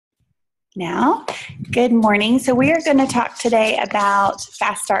Now, good morning. So we are going to talk today about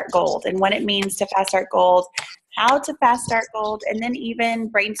Fast Start Gold and what it means to Fast Start Gold, how to Fast Start Gold, and then even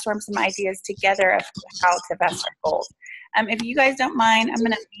brainstorm some ideas together of how to Fast Start Gold. If you guys don't mind, I'm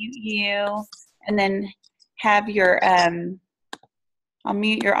going to mute you and then have your I'll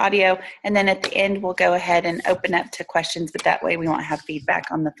mute your audio, and then at the end we'll go ahead and open up to questions, but that way we won't have feedback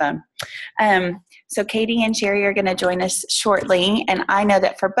on the phone. So Katie and Sherry are going to join us shortly, and I know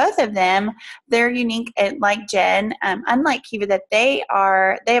that for both of them, they're unique, and like Jen, unlike Kiva, that they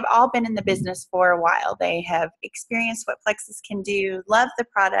have all been in the business for a while. They have experienced what Plexus can do, love the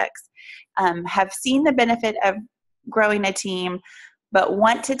products, have seen the benefit of growing a team, but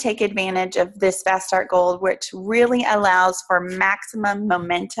want to take advantage of this Fast Start Gold, which really allows for maximum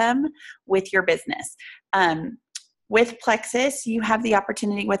momentum with your business. With Plexus, you have the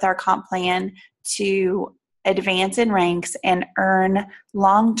opportunity with our comp plan to advance in ranks and earn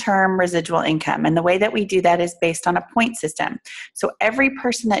long-term residual income. And the way that we do that is based on a point system. So every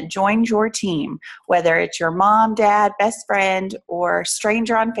person that joins your team, whether it's your mom, dad, best friend, or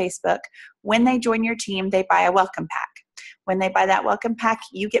stranger on Facebook, when they join your team, they buy a welcome pack. When they buy that welcome pack,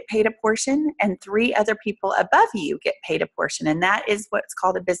 you get paid a portion, and 3 other people above you get paid a portion, and that is what's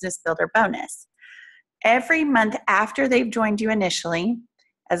called a business builder bonus. Every month after they've joined you initially,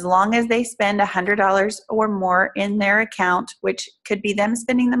 as long as they spend $100 or more in their account, which could be them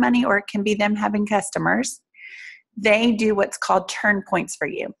spending the money or it can be them having customers, they do what's called turn points for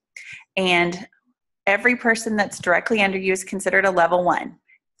you. And every person that's directly under you is considered a level 1.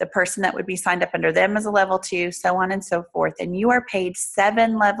 The person that would be signed up under them is a level 2, so on and so forth. And you are paid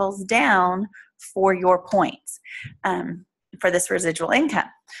 7 levels down for your points for this residual income.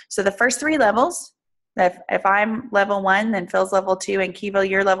 So the first 3 levels, if I'm level 1, then Phil's level 2, and Kiva,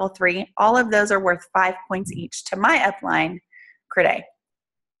 you're level 3, all of those are worth 5 points each to my upline per day.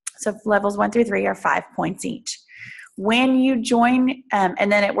 So levels 1 through 3 are 5 points each. When you join,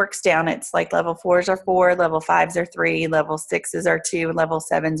 and then it works down, it's like level 4s are 4, level 5s are 3, level 6s are 2, level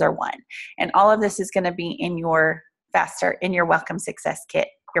 7s are 1. And all of this is going to be in your in your Welcome Success Kit,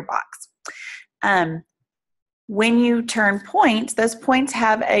 your box. When you turn points, those points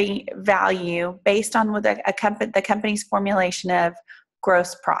have a value based on what the company's formulation of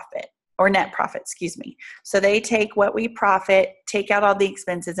gross profit or net profit, excuse me. So they take what we profit, take out all the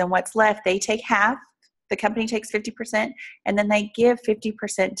expenses, and what's left, they take half. The company takes 50%, and then they give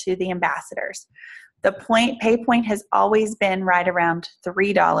 50% to the ambassadors. The pay point has always been right around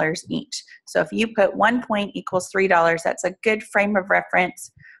 $3 each. So if you put 1 point equals $3, that's a good frame of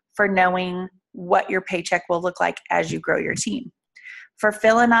reference for knowing what your paycheck will look like as you grow your team. For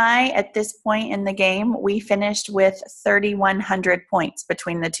Phil and I, at this point in the game, we finished with 3,100 points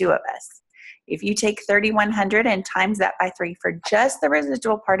between the two of us. If you take 3,100 and times that by 3 for just the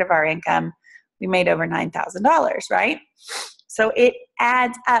residual part of our income, we made over $9,000, right? So it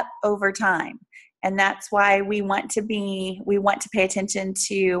adds up over time. And that's why we want to pay attention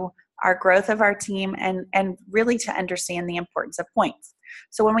to our growth of our team and really to understand the importance of points.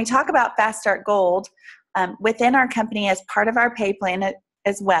 So when we talk about Fast Start Gold, within our company as part of our pay plan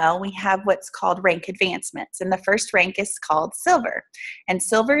as well, we have what's called rank advancements. And the first rank is called Silver. And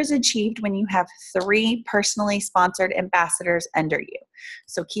Silver is achieved when you have 3 personally sponsored ambassadors under you.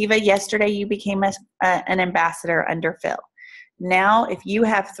 So Kiva, yesterday you became an ambassador under Phil. Now, if you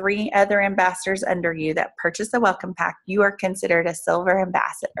have 3 other ambassadors under you that purchase the welcome pack, you are considered a Silver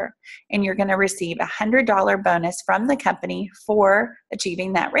ambassador. And you're going to receive a $100 bonus from the company for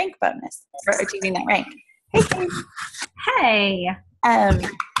achieving that rank bonus, for achieving that rank. Hey, Kate. Hey. I'm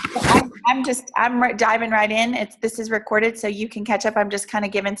diving right in. This is recorded, so you can catch up. I'm just kind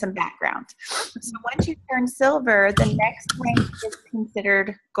of giving some background. So once you turn Silver, the next rank is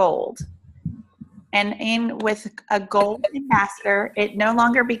considered Gold. And with a Gold ambassador, it no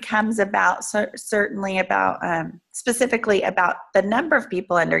longer becomes specifically about the number of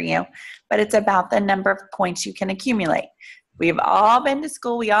people under you, but it's about the number of points you can accumulate. We've all been to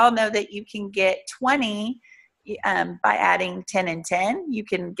school. We all know that you can get 20 by adding 10 and 10. You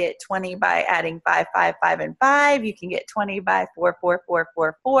can get 20 by adding 5, 5, 5, and 5. You can get 20 by 4, 4, 4,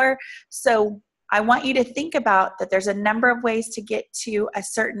 4, 4. So I want you to think about that there's a number of ways to get to a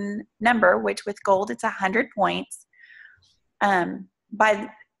certain number, which with Gold, it's 100 points, by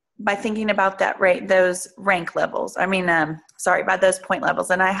thinking about that rate, those rank levels. By those point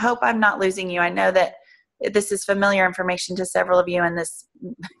levels. And I hope I'm not losing you. I know that this is familiar information to several of you, and this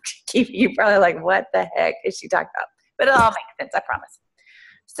you probably like, what the heck is she talking about? But it all makes sense, I promise.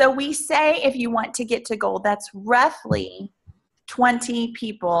 So we say if you want to get to Gold, that's roughly 20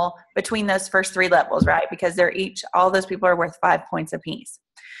 people between those first 3 levels, right? Because all those people are worth 5 points apiece.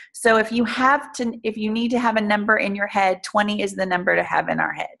 So if you need to have a number in your head, 20 is the number to have in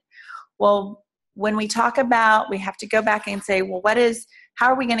our head. Well, when we talk about, we have to go back and say, well, how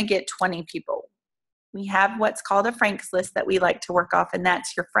are we going to get 20 people? We have what's called a Frank's list that we like to work off, and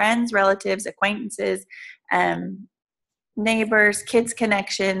that's your friends, relatives, acquaintances, neighbors, kids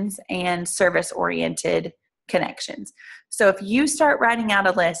connections, and service-oriented connections. So if you start writing out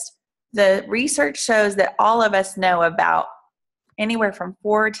a list, the research shows that all of us know about anywhere from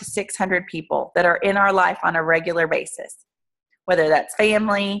 400 to 600 people that are in our life on a regular basis, whether that's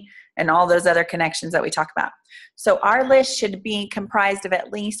family and all those other connections that we talk about. So our list should be comprised of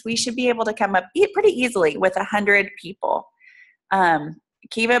we should be able to come up pretty easily with 100 people.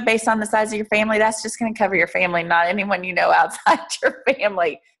 Kiva, based on the size of your family, that's just going to cover your family, not anyone you know outside your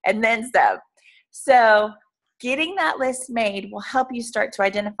family, and then some. So getting that list made will help you start to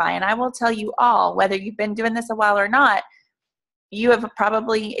identify. And I will tell you all, whether you've been doing this a while or not, you have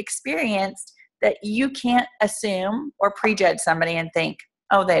probably experienced that you can't assume or prejudge somebody and think,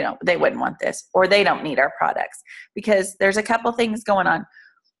 oh, they wouldn't want this, or they don't need our products, because there's a couple things going on.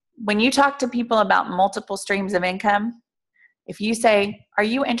 When you talk to people about multiple streams of income, if you say, are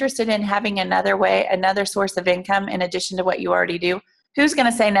you interested in having another source of income in addition to what you already do? Who's going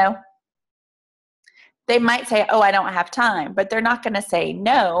to say no? They might say, oh, I don't have time, but they're not going to say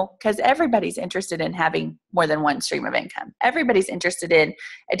no, because everybody's interested in having more than one stream of income. Everybody's interested in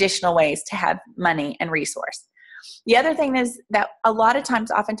additional ways to have money and resource. The other thing is that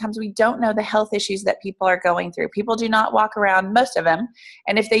oftentimes we don't know the health issues that people are going through. People do not walk around, most of them,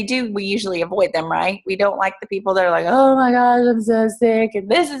 and if they do, we usually avoid them, right? We don't like the people that are like, oh my gosh, I'm so sick, and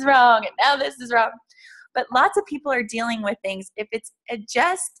this is wrong, and now this is wrong. But lots of people are dealing with things. Even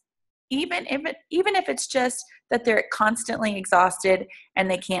if it's just that they're constantly exhausted and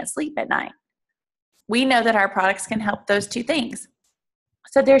they can't sleep at night. We know that our products can help those two things.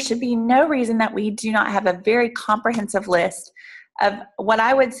 So there should be no reason that we do not have a very comprehensive list of what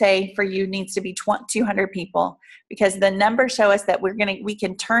I would say for you needs to be 200 people, because the numbers show us that we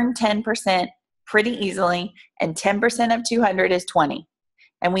can turn 10% pretty easily, and 10% of 200 is 20,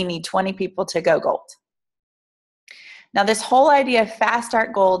 and we need 20 people to go gold. Now, this whole idea of Fast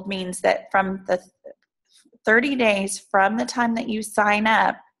Start Gold means that from the 30 days from the time that you sign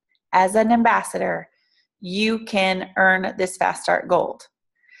up as an ambassador, you can earn this Fast Start Gold.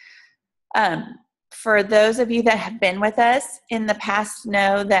 For those of you that have been with us in the past,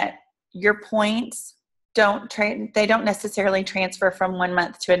 know that your points don't necessarily transfer from one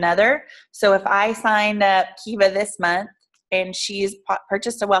month to another. So if I signed up Kiva this month and she's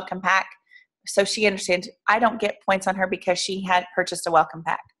purchased a welcome pack, so she understands I don't get points on her because she had purchased a welcome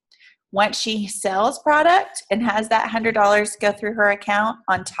pack. Once she sells product and has that $100 go through her account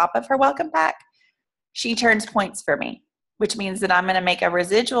on top of her welcome pack, she turns points for me, which means that I'm going to make a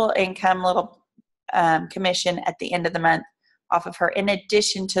residual income little commission at the end of the month off of her, in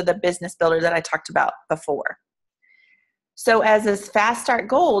addition to the business builder that I talked about before. So as a Fast Start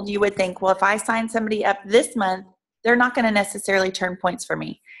Gold, you would think, well, if I sign somebody up this month, they're not going to necessarily turn points for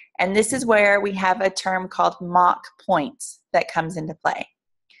me. And this is where we have a term called mock points that comes into play.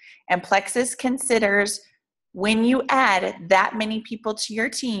 And Plexus considers when you add that many people to your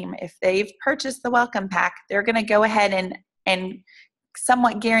team, if they've purchased the welcome pack, they're going to go ahead and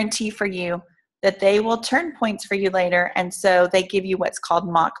somewhat guarantee for you that they will turn points for you later. And so they give you what's called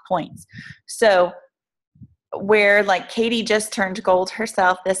mock points. So where like Katie just turned gold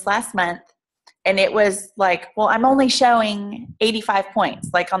herself this last month, and it was like, well, I'm only showing 85 points,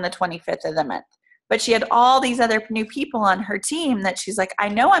 like on the 25th of the month. But she had all these other new people on her team that she's like, I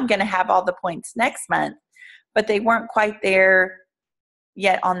know I'm going to have all the points next month, but they weren't quite there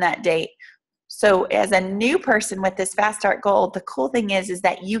yet on that date. So as a new person with this Fast Start Gold, the cool thing is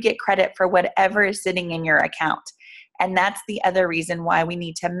that you get credit for whatever is sitting in your account. And that's the other reason why we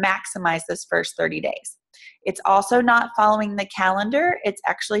need to maximize those first 30 days. It's also not following the calendar. It's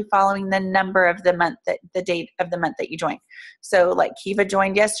actually following the number of the month, the date of the month that you joined. So like Kiva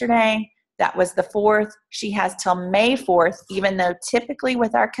joined yesterday, that was the 4th. She has till May 4th, even though typically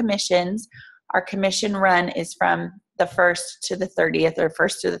with our commissions, our commission run is from the 1st to the 30th or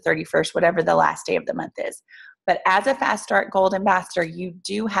 1st to the 31st, whatever the last day of the month is. But as a Fast Start Gold Ambassador, you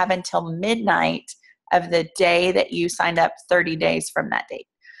do have until midnight of the day that you signed up, 30 days from that date.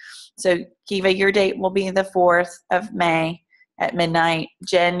 So Kiva, your date will be the 4th of May at midnight.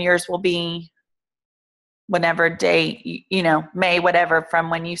 Jen, yours will be whatever day, May, whatever, from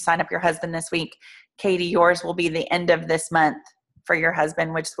when you sign up your husband this week. Katie, yours will be the end of this month for your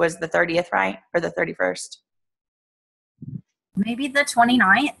husband, which was the 30th, right? Or the 31st? Maybe the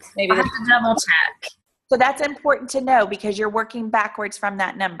 29th. Maybe I'll have to double check. So that's important to know because you're working backwards from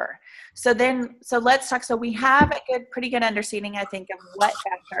that number. So let's talk. So we have a pretty good understanding, I think, of what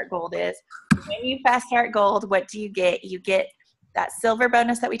Fast Start Gold is. When you Fast Start Gold, what do you get? You get that silver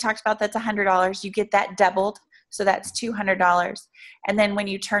bonus that we talked about. That's $100. You get that doubled. So that's $200. And then when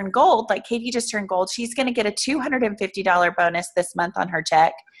you turn gold, like Katie just turned gold, she's going to get a $250 bonus this month on her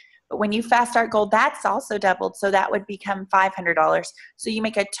check. But when you Fast Start Gold, that's also doubled. So that would become $500. So you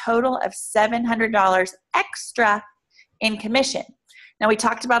make a total of $700 extra in commission. Now we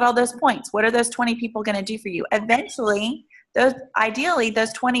talked about all those points. What are those 20 people going to do for you? Eventually, ideally,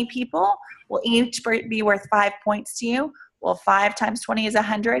 those 20 people will each be worth 5 points to you. Well, 5 times 20 is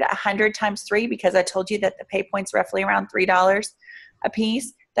 100. 100 times 3, because I told you that the pay point's roughly around $3 a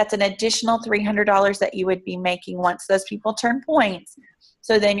piece. That's an additional $300 that you would be making once those people turn points.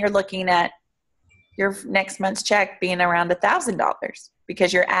 So then you're looking at your next month's check being around $1,000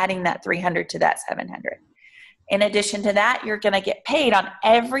 because you're adding that 300 to that 700. In addition to that, you're going to get paid on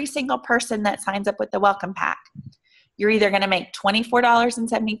every single person that signs up with the welcome pack. You're either going to make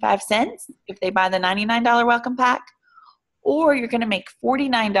 $24.75 if they buy the $99 welcome pack, or you're going to make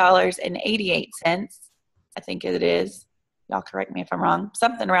 $49.88. I think it is. Y'all correct me if I'm wrong.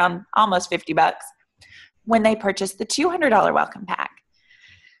 Something around almost $50 when they purchase the $200 welcome pack,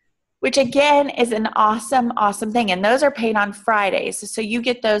 which again is an awesome, awesome thing. And those are paid on Fridays. So you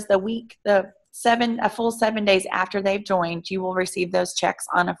get those a full 7 days after they've joined, you will receive those checks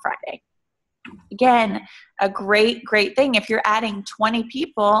on a Friday. Again, a great, great thing. If you're adding 20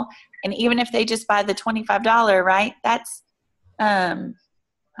 people, and even if they just buy the $25, right? That's, how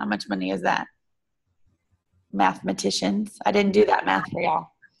much money is that? Mathematicians. I didn't do that math for y'all.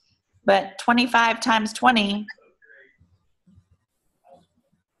 But 25 times 20.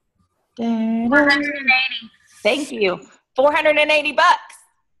 480. Thank you. $480.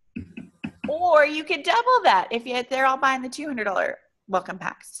 Or you could double that if they're all buying the $200 welcome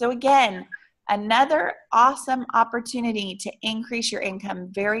packs. So again, another awesome opportunity to increase your income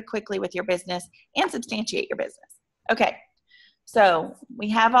very quickly with your business and substantiate your business. Okay. So we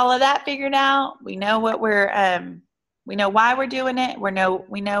have all of that figured out. We know what we know why we're doing it. We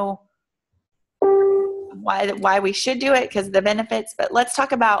know why we should do it because of the benefits, but let's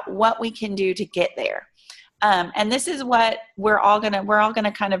talk about what we can do to get there. And this is what we're all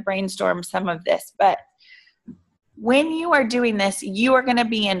gonna kind of brainstorm some of this, but when you are doing this, you are gonna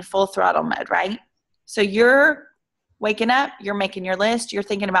be in full throttle mode, right? So you're waking up, you're making your list, you're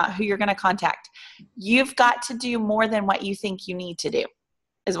thinking about who you're gonna contact. You've got to do more than what you think you need to do,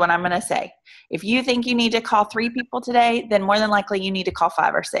 is what I'm gonna say. If you think you need to call 3 people today, then more than likely you need to call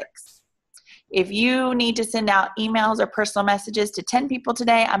 5 or 6. If you need to send out emails or personal messages to 10 people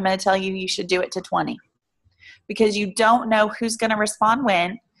today, I'm going to tell you should do it to 20 because you don't know who's going to respond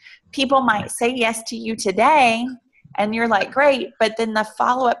when. People might say yes to you today and you're like, great, but then the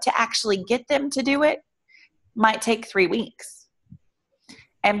follow-up to actually get them to do it might take 3 weeks.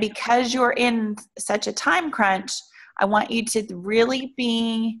 And because you're in such a time crunch, I want you to really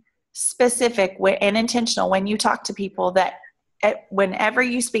be specific and intentional when you talk to people that whenever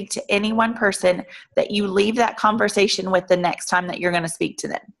you speak to any one person, that you leave that conversation with the next time that you're going to speak to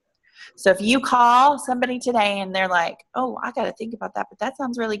them. So if you call somebody today and they're like, oh, I got to think about that, but that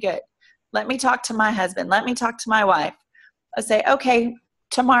sounds really good. Let me talk to my husband. Let me talk to my wife. I say, okay,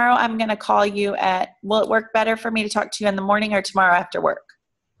 tomorrow I'm going to call you will it work better for me to talk to you in the morning or tomorrow after work?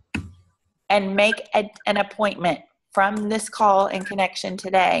 And make an appointment from this call and connection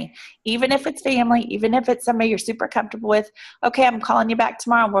today, even if it's family, even if it's somebody you're super comfortable with. Okay, I'm calling you back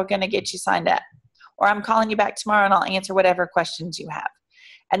tomorrow and we're going to get you signed up. Or I'm calling you back tomorrow and I'll answer whatever questions you have.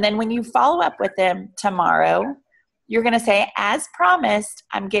 And then when you follow up with them tomorrow, you're going to say, as promised,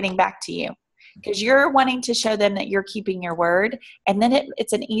 I'm getting back to you. Because you're wanting to show them that you're keeping your word. And then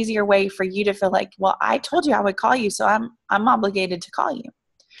it's an easier way for you to feel like, well, I told you I would call you, so I'm obligated to call you.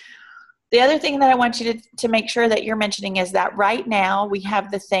 The other thing that I want you to make sure that you're mentioning is that right now we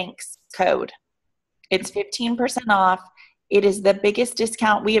have the thanks code. It's 15% off. It is the biggest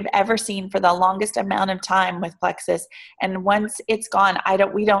discount we have ever seen for the longest amount of time with Plexus. And once it's gone,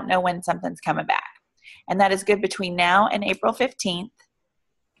 we don't know when something's coming back. And that is good between now and April 15th.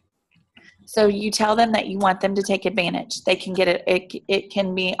 So you tell them that you want them to take advantage. They can get it. It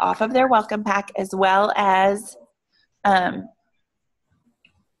can be off of their welcome pack as well as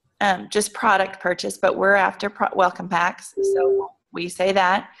just product purchase, but we're after welcome packs. So we say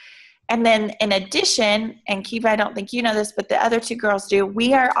that. And then in addition, and Kiva, I don't think you know this, but the other 2 girls do,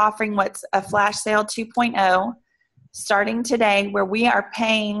 we are offering what's a flash sale 2.0 starting today, where we are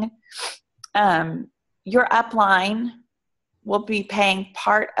paying, your upline will be paying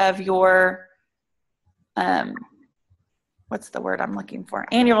part of your what's the word I'm looking for?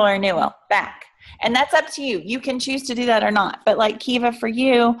 Annual renewal back. And that's up to you. You can choose to do that or not. But like Kiva, for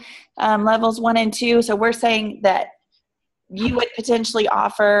you, levels 1 and 2. So we're saying that you would potentially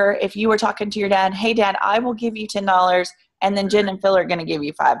offer, if you were talking to your dad, hey dad, I will give you $10 and then Jen and Phil are going to give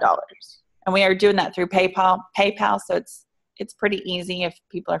you $5. And we are doing that through PayPal. So it's pretty easy if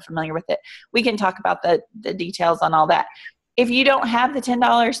people are familiar with it. We can talk about the details on all that. If you don't have the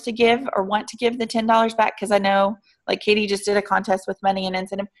 $10 to give or want to give the $10 back, because I know like Katie just did a contest with money and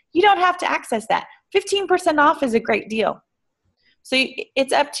incentive, you don't have to access that. 15% off is a great deal. So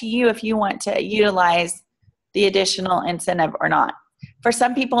it's up to you if you want to utilize the additional incentive or not. For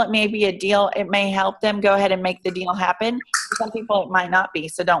some people, it may be a deal. It may help them go ahead and make the deal happen. For some people, it might not be.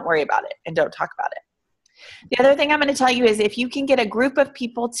 So don't worry about it and don't talk about it. The other thing I'm going to tell you is if you can get a group of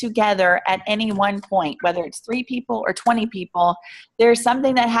people together at any one point, whether it's 3 people or 20 people, there's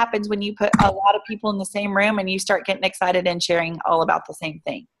something that happens when you put a lot of people in the same room and you start getting excited and sharing all about the same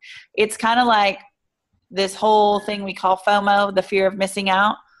thing. It's kind of like this whole thing we call FOMO, the fear of missing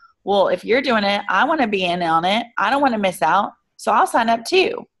out. Well, if you're doing it, I want to be in on it. I don't want to miss out. So I'll sign up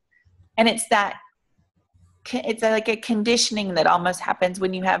too. And it's like a conditioning that almost happens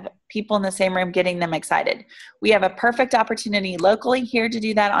when you have people in the same room getting them excited. We have a perfect opportunity locally here to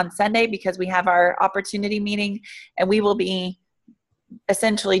do that on Sunday because we have our opportunity meeting and we will be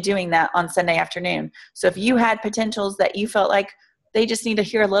essentially doing that on Sunday afternoon. So if you had potentials that you felt like they just need to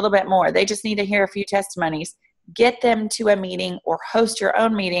hear a little bit more, they just need to hear a few testimonies, get them to a meeting or host your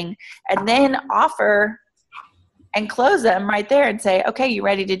own meeting and then offer and close them right there and say, okay, you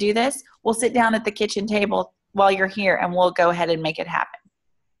ready to do this? We'll sit down at the kitchen table while you're here and we'll go ahead and make it happen.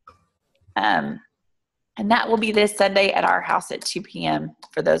 And that will be this Sunday at our house at 2 p.m.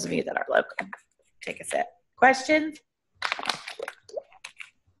 for those of you that are local. Take a sip. Questions?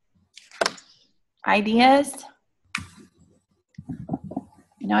 Ideas?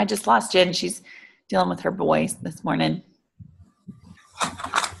 You know, I just lost Jen. She's dealing with her boys this morning.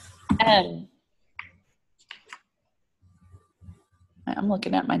 I'm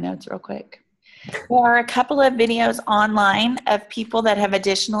looking at my notes real quick. There are a couple of videos online of people that have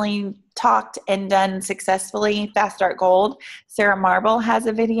additionally talked and done successfully Fast Start Gold. Sarah Marble has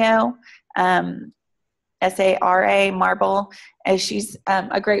a video, S-A-R-A Marble, as she's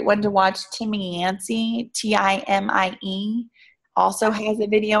a great one to watch. Timmy Yancey, T-I-M-I-E, also has a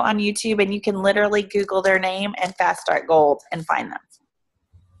video on YouTube, and you can literally Google their name and Fast Start Gold and find them.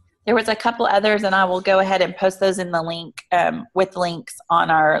 There was a couple others, and I will go ahead and post those in the link with links on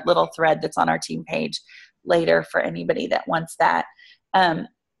our little thread that's on our team page later for anybody that wants that.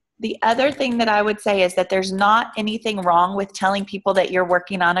 The other thing that I would say is that there's not anything wrong with telling people that you're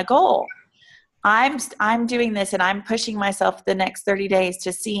working on a goal. I'm doing this, and I'm pushing myself the next 30 days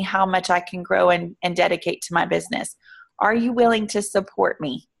to see how much I can grow and dedicate to my business. Are you willing to support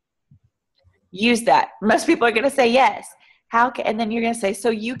me? Use that. Most people are going to say yes. And then you're going to say, so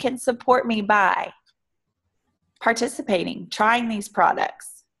you can support me by participating, trying these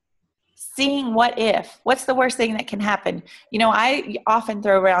products, seeing what's the worst thing that can happen. You know, I often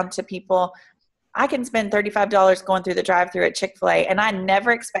throw around to people, I can spend $35 going through the drive-thru at Chick-fil-A, and I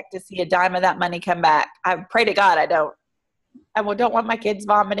never expect to see a dime of that money come back. I pray to God I don't. I don't want my kids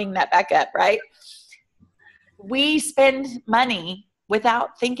vomiting that back up, right? We spend money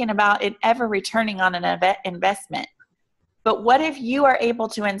without thinking about it ever returning on an investment. But what if you are able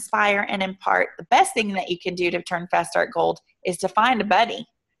to inspire and impart? The best thing that you can do to turn Fast Start Gold is to find a buddy,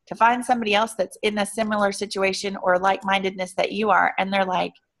 to find somebody else that's in a similar situation or like-mindedness that you are. And they're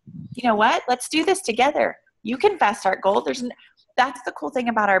like, you know what? Let's do this together. You can Fast Start Gold. That's the cool thing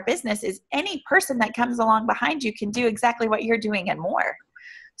about our business is any person that comes along behind you can do exactly what you're doing and more.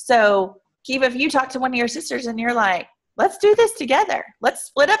 So, Kiva, if you talk to one of your sisters and you're like, let's do this together. Let's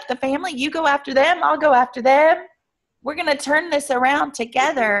split up the family. You go after them. I'll go after them. We're going to turn this around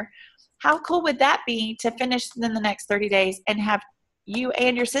together. How cool would that be to finish in the next 30 days and have you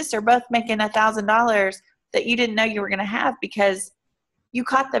and your sister both making $1,000 that you didn't know you were going to have because you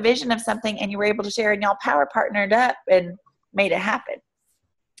caught the vision of something and you were able to share and y'all power partnered up and made it happen.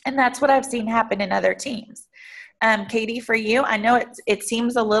 And that's what I've seen happen in other teams. Katie, for you, I know it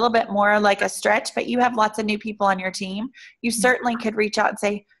seems a little bit more like a stretch, but you have lots of new people on your team. You certainly could reach out and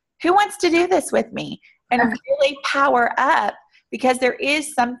say, who wants to do this with me? And really power up, because there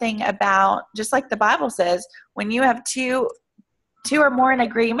is something about, just like the Bible says, when you have two or more in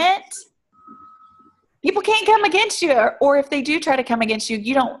agreement, people can't come against you. Or if they do try to come against you,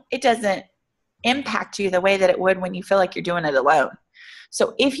 it doesn't impact you the way that it would when you feel like you're doing it alone.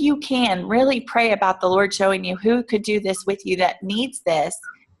 So if you can really pray about the Lord showing you who could do this with you that needs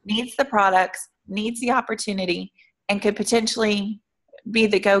the products, needs the opportunity and could potentially be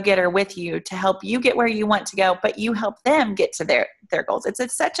the go-getter with you to help you get where you want to go, but you help them get to their goals.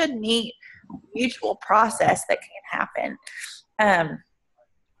 It's such a neat mutual process that can happen.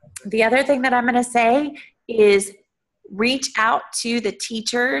 The other thing that I'm going to say is reach out to the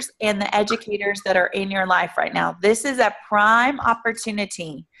teachers and the educators that are in your life right now. This is a prime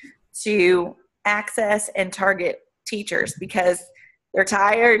opportunity to access and target teachers because they're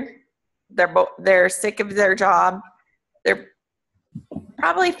tired, they're sick of their job, they're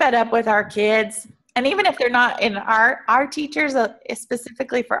probably fed up with our kids. And even if they're not in our teachers,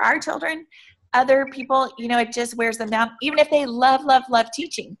 specifically for our children, other people, it just wears them down. Even if they love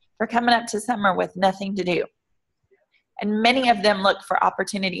teaching, they're coming up to summer with nothing to do. And many of them look for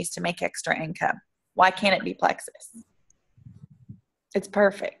opportunities to make extra income. Why can't it be Plexus? It's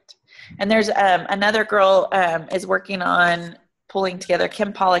perfect. And there's another girl is working on pulling together,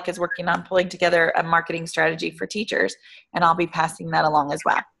 Kim Pollock is working on pulling together a marketing strategy for teachers, and I'll be passing that along as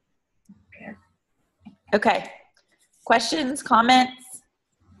well. Okay. Questions, comments,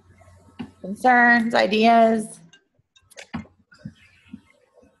 concerns, ideas?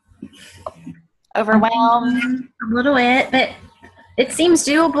 Overwhelmed? A little bit, but it seems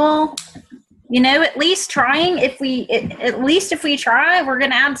doable. At least trying. If we try, we're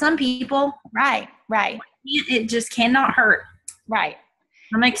going to add some people. Right. It just cannot hurt. Right.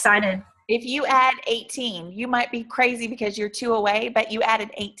 I'm excited. If you add 18, you might be crazy because you're 2 away, but you added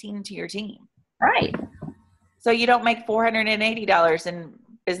 18 to your team. Right. So you don't make $480 in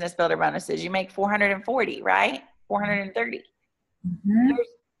business builder bonuses. You make $440, right? $430. Mm-hmm.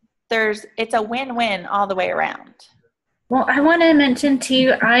 It's a win-win all the way around. Well, I want to mention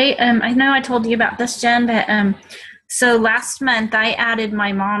too, I know I told you about this, Jen, but so last month I added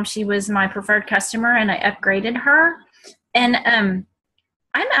my mom. She was my preferred customer and I upgraded her. And I'm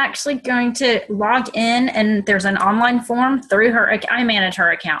actually going to log in, and there's an online form through her. I manage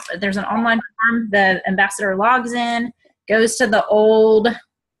her account, but there's an online form. The ambassador logs in, goes to the old, I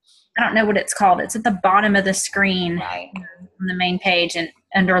don't know what it's called. It's at the bottom of the screen on the main page and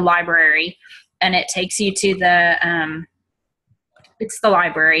under library. And it takes you to it's the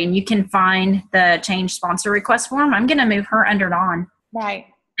library, and you can find the change sponsor request form. I'm going to move her under Dawn. Right.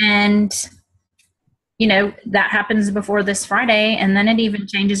 And that happens before this Friday, and then it even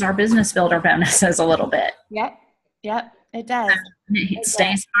changes our business builder bonuses a little bit. Yep, it does. It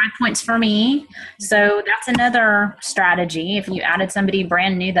stays 5 points for me. So that's another strategy. If you added somebody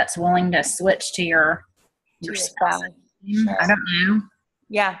brand new that's willing to switch to your spouse. Sure. I don't know.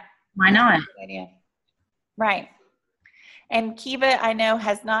 Yeah. Why not? Right. And Kiva, I know,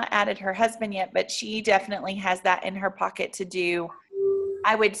 has not added her husband yet, but she definitely has that in her pocket to do.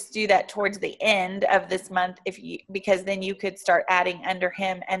 I would do that towards the end of this month because then you could start adding under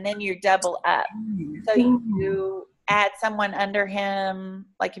him, and then you double up. So you add someone under him.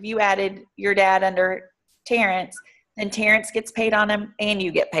 Like if you added your dad under Terrence, then Terrence gets paid on him and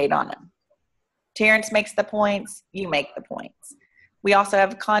you get paid on him. Terrence makes the points, you make the points. We also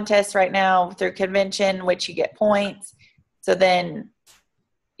have contests right now through convention, which you get points. So then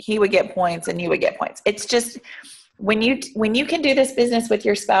he would get points and you would get points. It's just when you can do this business with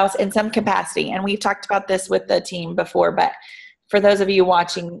your spouse in some capacity, and we've talked about this with the team before, but for those of you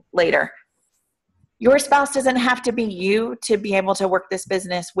watching later, your spouse doesn't have to be you to be able to work this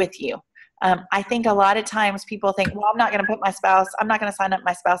business with you. I think a lot of times people think, well, I'm not going to sign up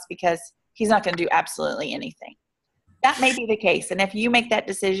my spouse because he's not going to do absolutely anything. That may be the case. And if you make that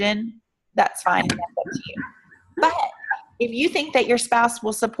decision, that's fine. And that's up to you. But if you think that your spouse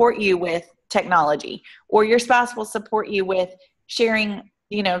will support you with technology, or your spouse will support you with sharing,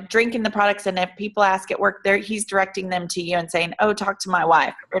 drinking the products, and if people ask at work, he's directing them to you and saying, oh, talk to my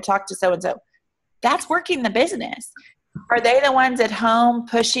wife or talk to so-and-so. That's working the business. Are they the ones at home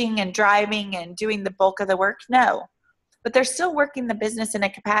pushing and driving and doing the bulk of the work? No. But they're still working the business in a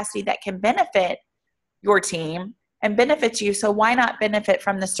capacity that can benefit your team and benefits you. So why not benefit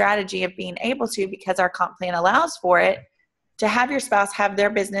from the strategy of being able to, because our comp plan allows for it, to have your spouse have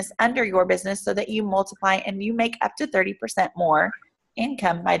their business under your business so that you multiply and you make up to 30% more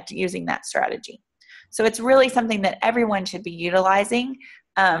income by using that strategy. So it's really something that everyone should be utilizing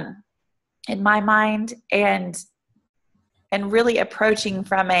in my mind, and really approaching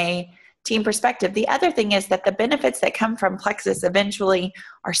from a team perspective. The other thing is that the benefits that come from Plexus eventually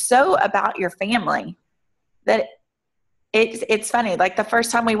are so about your family that it's funny. Like the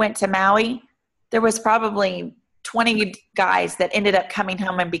first time we went to Maui, there was probably 20 guys that ended up coming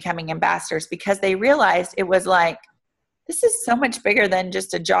home and becoming ambassadors because they realized it was like, this is so much bigger than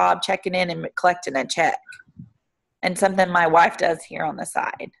just a job, checking in and collecting a check. and something my wife does here on the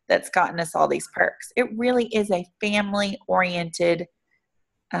side that's gotten us all these perks. It really is a family-oriented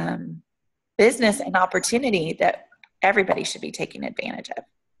business and opportunity that everybody should be taking advantage of.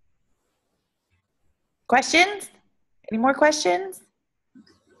 Questions? Any more questions?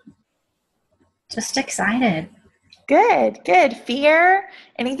 Just excited. Good, good. Fear?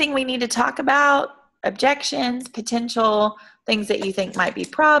 Anything we need to talk about? Objections, potential things that you think might be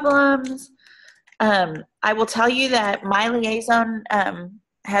problems? I will tell you that my liaison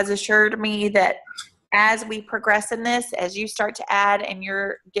has assured me that as we progress in this, as you start to add and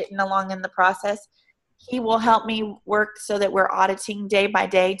you're getting along in the process, he will help me work so that we're auditing day by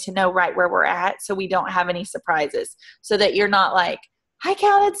day to know right where we're at, so we don't have any surprises, so that you're not like, I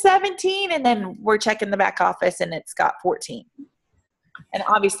counted 17 and then we're checking the back office and it's got 14. And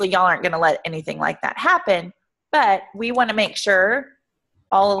obviously y'all aren't going to let anything like that happen, but we want to make sure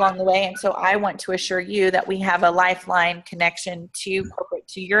all along the way. And so I want to assure you that we have a lifeline connection to corporate,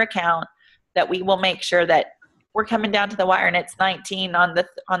 to your account, that we will make sure that we're coming down to the wire and it's 19 on the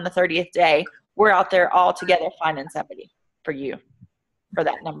 30th day. We're out there all together finding somebody for you for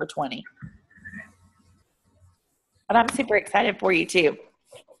that number 20. But I'm super excited for you too.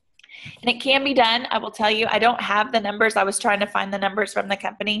 And it can be done. I will tell you, I don't have the numbers. I was trying to find the numbers from the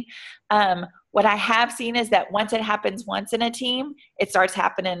company. What I have seen is that once it happens once in a team, it starts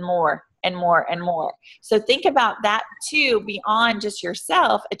happening more and more and more. So think about that too, beyond just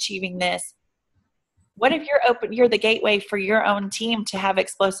yourself achieving this. What if you're the gateway for your own team to have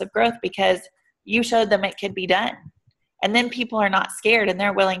explosive growth because you showed them it could be done? And then people are not scared and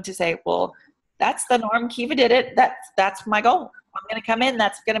they're willing to say, well, that's the norm. Kiva did it. That's my goal. I'm going to come in.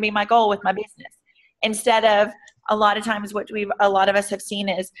 That's going to be my goal with my business. Instead of a lot of times what a lot of us have seen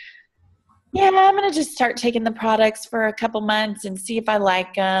is, yeah, I'm going to just start taking the products for a couple months and see if I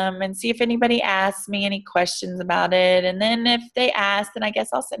like them and see if anybody asks me any questions about it. And then if they ask, then I guess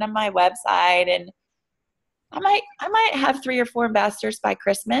I'll send them my website, and I might have 3 or 4 ambassadors by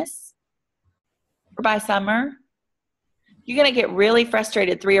Christmas or by summer. You're going to get really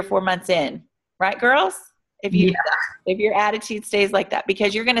frustrated 3 or 4 months in, right, girls? If your attitude stays like that,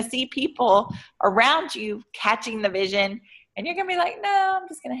 because you're going to see people around you catching the vision, and you're going to be like, no, I'm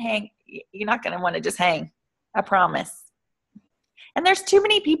just going to hang. You're not going to want to just hang. I promise. And there's too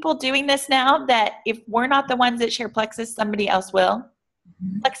many people doing this now that if we're not the ones that share Plexus, somebody else will.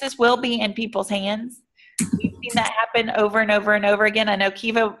 Plexus will be in people's hands. We've seen that happen over and over and over again. I know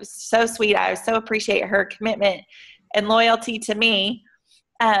Kiva was so sweet. I so appreciate her commitment and loyalty to me.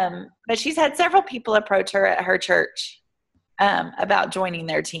 But she's had several people approach her at her church about joining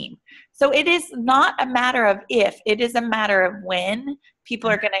their team. So it is not a matter of if, it is a matter of when people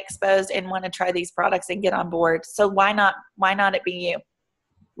are going to expose and want to try these products and get on board. So why not it be you?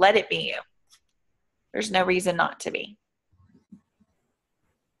 Let it be you. There's no reason not to be.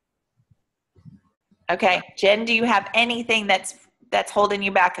 Okay, Jen, do you have anything that's holding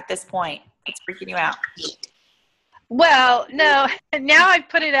you back at this point? It's freaking you out. Well, no, now I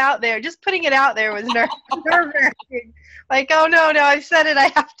put it out there. Just putting it out there was nerve-wracking. Like, oh, no, I've said it.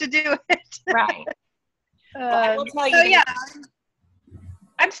 I have to do it. Right. Well, I will tell you. So, yeah,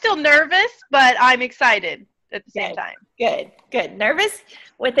 I'm still nervous, but I'm excited at the same time. Good. Nervous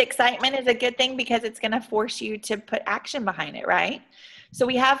with excitement is a good thing because it's going to force you to put action behind it, right? So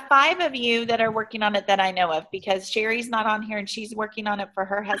we have 5 of you that are working on it that I know of, because Sherry's not on here and she's working on it for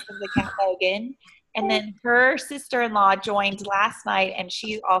her husband's account, Logan. And then her sister-in-law joined last night and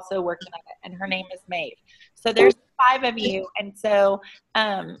she's also working on it, and her name is Maeve. So there's 5 of you. And so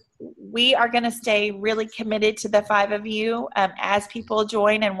we are going to stay really committed to the 5 of you. As people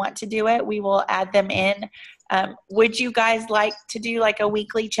join and want to do it, we will add them in. Would you guys like to do like a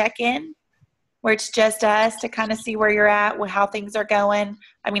weekly check-in where it's just us to kind of see where you're at, how things are going?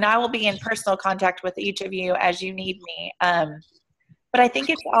 I mean, I will be in personal contact with each of you as you need me. But I think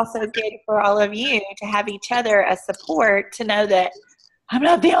it's also good for all of you to have each other as support, to know that I'm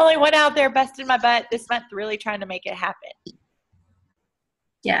not the only one out there busting my butt this month really trying to make it happen.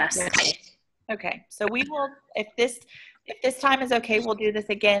 Yes. Okay. So we will, if this time is okay, we'll do this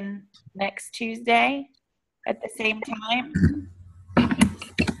again next Tuesday at the same time.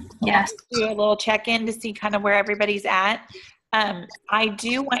 Yes. Do a little check-in to see kind of where everybody's at. I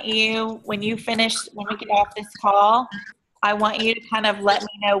do want you, when we get off this call, I want you to kind of let me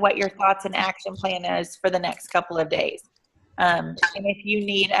know what your thoughts and action plan is for the next couple of days. And if you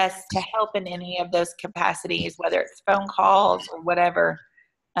need us to help in any of those capacities, whether it's phone calls or whatever,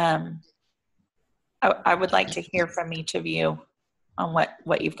 I would like to hear from each of you on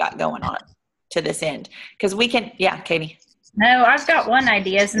what you've got going on to this end. Because we can, yeah, Katie. No, I've got one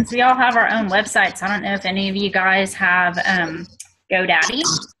idea. Since we all have our own websites, I don't know if any of you guys have GoDaddy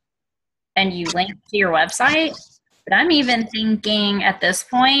and you link to your website. But I'm even thinking at this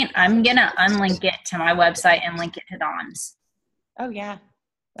point, I'm going to unlink it to my website and link it to Dawn's. Oh, yeah.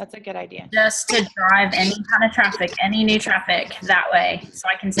 That's a good idea. Just to drive any kind of traffic, any new traffic that way. So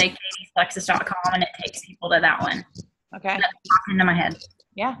I can say katiesplexus.com and it takes people to that one. Okay. That's popped into my head.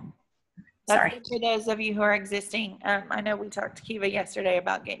 Yeah. That's Sorry. good for those of you who are existing. I know we talked to Kiva yesterday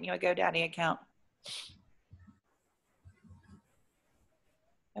about getting you a GoDaddy account.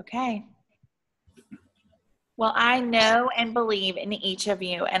 Okay. Well, I know and believe in each of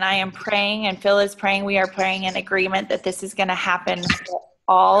you, and I am praying, and Phil is praying, we are praying in agreement that this is going to happen for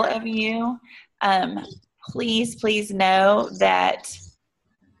all of you. Please, please know that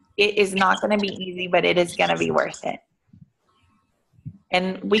it is not going to be easy, but it is going to be worth it.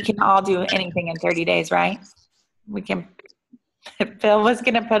 And we can all do anything in 30 days, right? We can. Phil was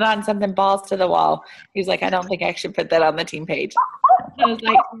going to put on something balls to the wall. He was like, I don't think I should put that on the team page. I was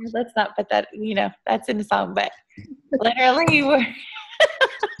like, let's not put that, that's in the song. But literally, we're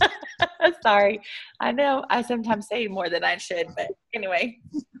sorry. I know I sometimes say more than I should, but anyway.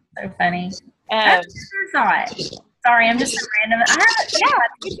 So funny. That's just a thought. Sorry, I'm just a random.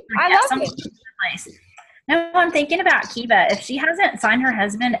 I love it. Place. No, I'm thinking about Kiva. If she hasn't signed her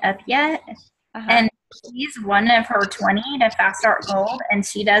husband up yet, and he's one of her 20 to Fast Start Gold, and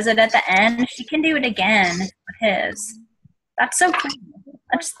she does it at the end, she can do it again with his. That's so cool.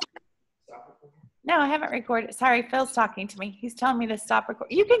 No, I haven't recorded. Sorry, Phil's talking to me. He's telling me to stop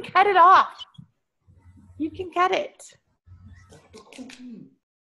recording. You can cut it off. You can cut it.